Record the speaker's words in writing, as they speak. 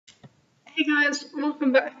Hey guys,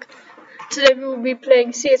 welcome back. Today we will be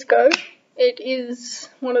playing CSGO. It is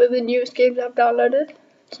one of the newest games I've downloaded.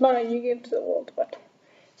 It's not a new game to the world, but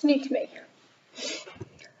it's new to me.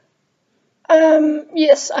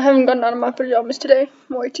 Yes, I haven't gotten out of my pajamas today.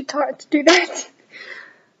 I'm way too tired to do that.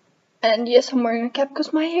 And yes, I'm wearing a cap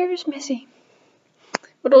because my hair is messy.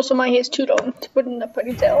 But also my hair is too long to put in a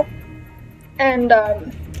ponytail. And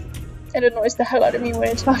it annoys the hell out of me when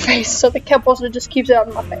it's my face, so the cap also just keeps it out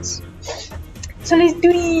of my face. So let's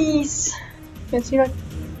do this! Let's see like...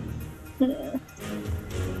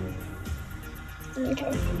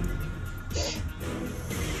 Okay.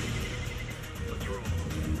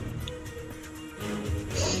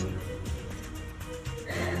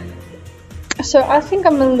 So I think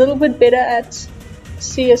I'm a little bit better at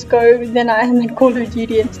CSGO than I am at Call of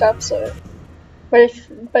Duty and stuff, so...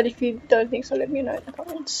 But if you don't think so, let me know in the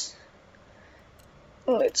comments.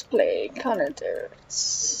 Let's play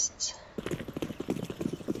Counter-Terrorist.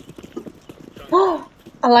 Oh!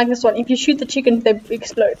 I like this one. If you shoot the chickens, they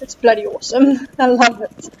explode. It's bloody awesome. I love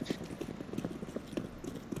it.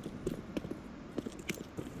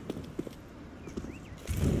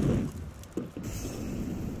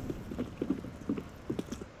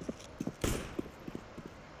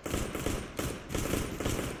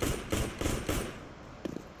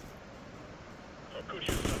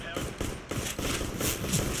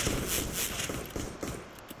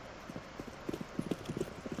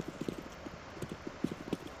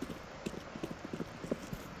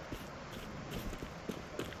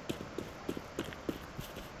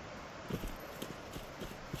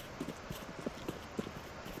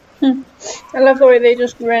 I love the way they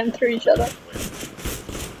just ran through each other.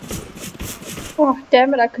 Oh,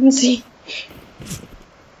 damn it, I couldn't see.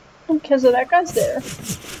 Because of that guy's there.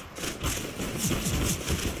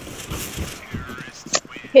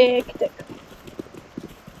 Hectic.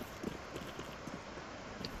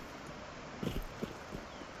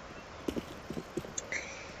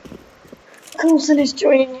 Coulson is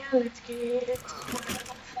joining now, let's get it.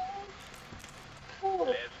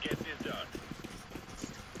 Let's get this done.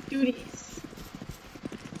 Do this.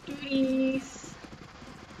 Do this.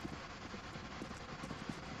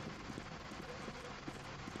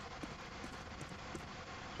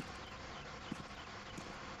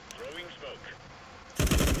 Throwing smoke.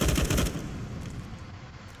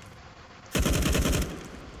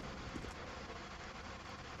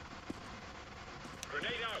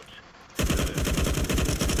 Grenade out.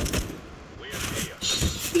 We are here.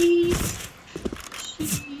 Shit.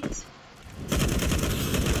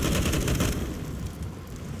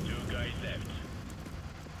 Two guys left.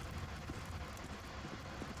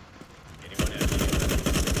 Anyone else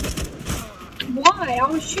here? Why? I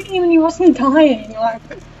was shooting him and he wasn't dying. Like,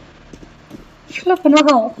 flipping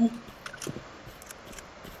out.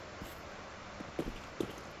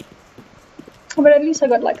 But at least I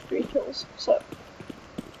got like 3 kills, so.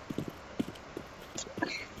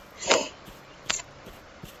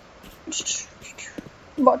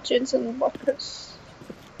 Bot Jensen, bot Chris.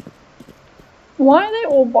 Why are they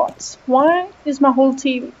all bots? Why is my whole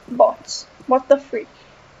team bots? What the freak?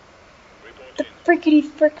 The frickety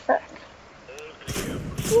frick frack.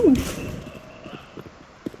 All clear.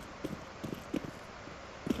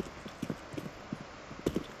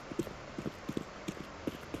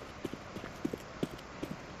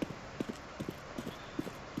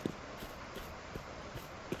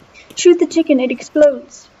 Shoot the chicken, it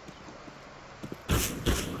explodes.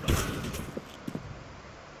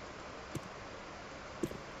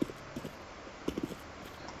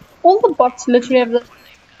 All the bots literally have the...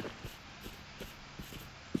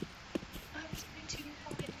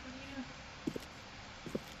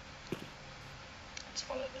 Let's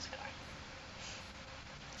follow this guy.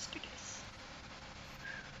 Let's do this.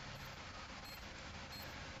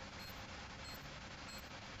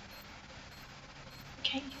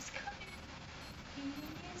 Okay, he's coming.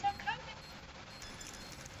 He's coming.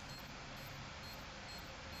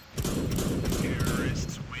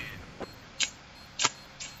 Terrorists win.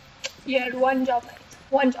 You had one job, mate.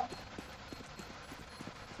 One job.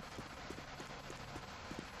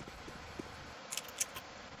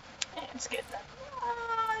 Let's get that.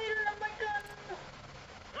 Oh, I didn't have my gun.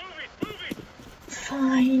 Move it.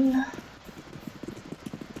 Fine.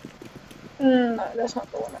 No, that's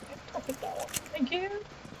not the one I picked. I'll pick that one. Thank you.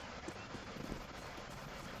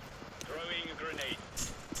 Throwing a grenade.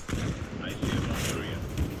 I see a bomb area.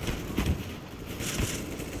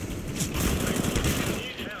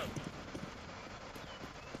 Need help.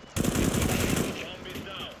 Bomb is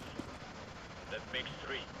down. That makes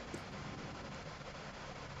 3.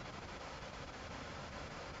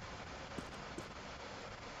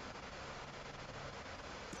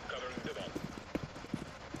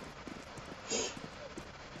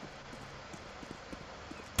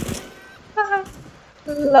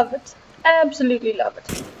 Love it. Absolutely love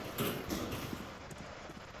it.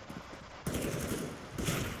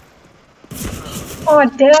 Oh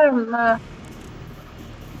damn!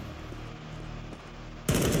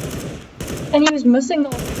 And he was missing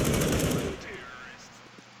all.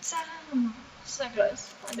 Sam! So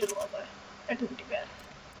close. I did well though. I didn't do bad.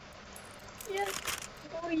 Yes!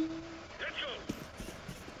 Boy!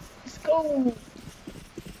 Let's go!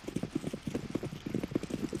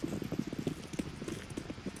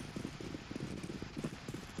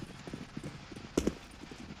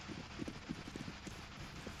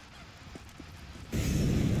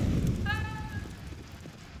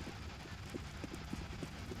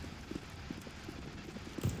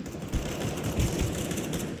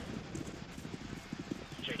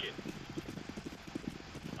 Check it.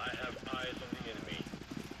 I have eyes on the enemy.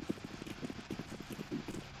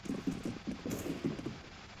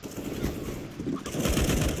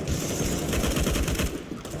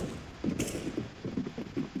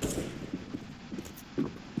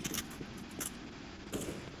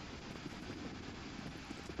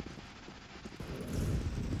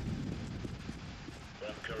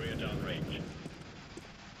 Bomb carrier downrange.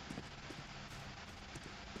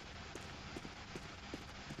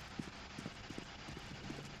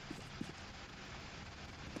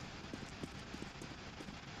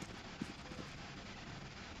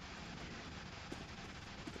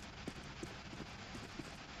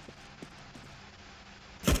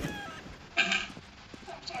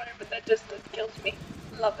 I'm sorry, but that just kills me.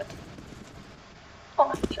 Love it.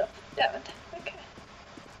 Oh, shit. Damn it. Okay.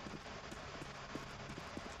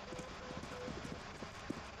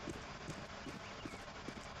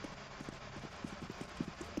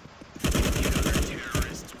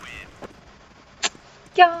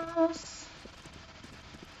 Yes!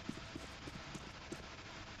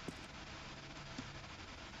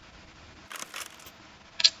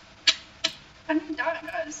 I didn't die,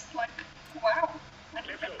 guys. Like, wow.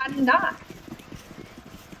 I didn't die.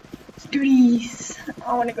 Let's do these.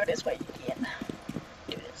 I wanna go this way again.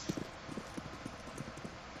 Do this.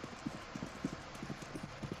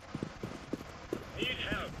 Need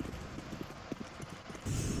help.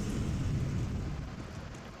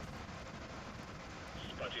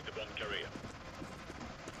 Spotted the bomb carrier.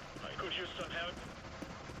 I could use some help.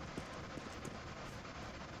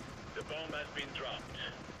 The bomb has been dropped.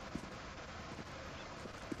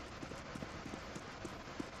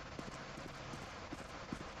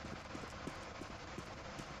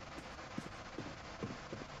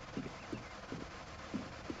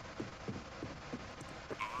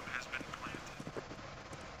 Bomb has been planted.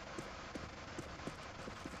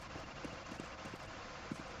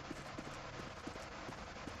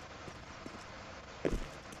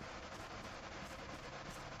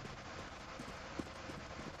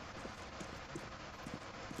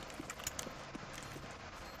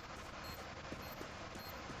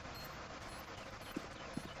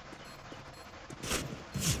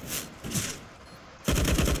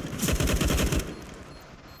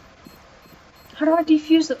 How do I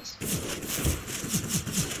defuse this?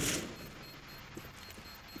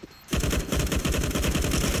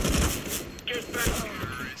 Get back!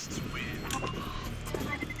 Terrorists win.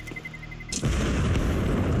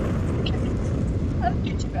 I didn't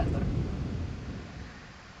do too bad though.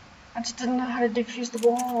 I just didn't know how to defuse the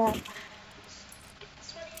bomb.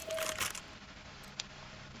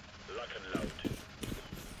 Lock and load.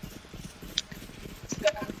 Let's go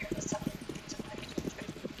down here this time.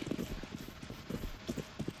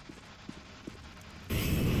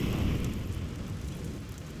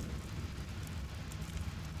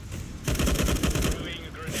 Throwing a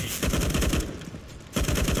grenade.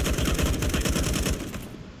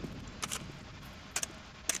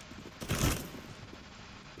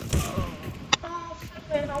 Oh,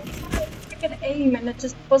 man, I was trying to freaking aim and it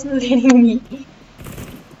just wasn't letting me.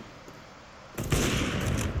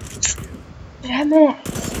 Damn it.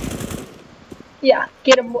 Yeah,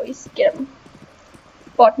 get him, boys, get him.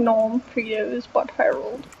 Bot Norm, Fritos, Bot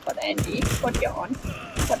Harold, Bot Andy, Bot Jan,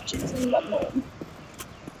 Bot Jensen, Bot Norm.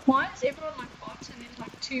 Why is everyone like bots and there's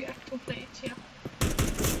like 2 actual players here?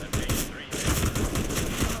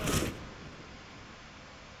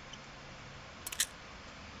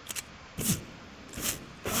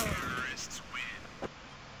 Terrorists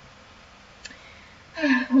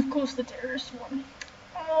win. Of course the terrorist won.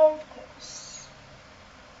 Of course.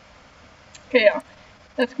 Okay, yeah.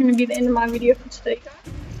 That's gonna be the end of my video for today, guys.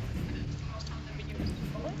 It's the last time the video was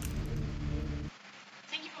recorded.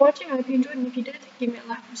 Thank you for watching. I hope you enjoyed, and if you did, give me a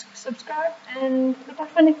like and subscribe, and goodbye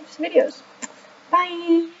for next videos.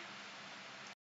 Bye!